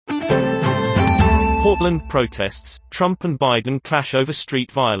Portland protests, Trump and Biden clash over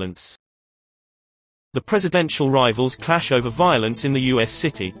street violence. The presidential rivals clash over violence in the U.S.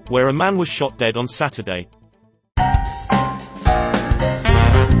 city, where a man was shot dead on Saturday.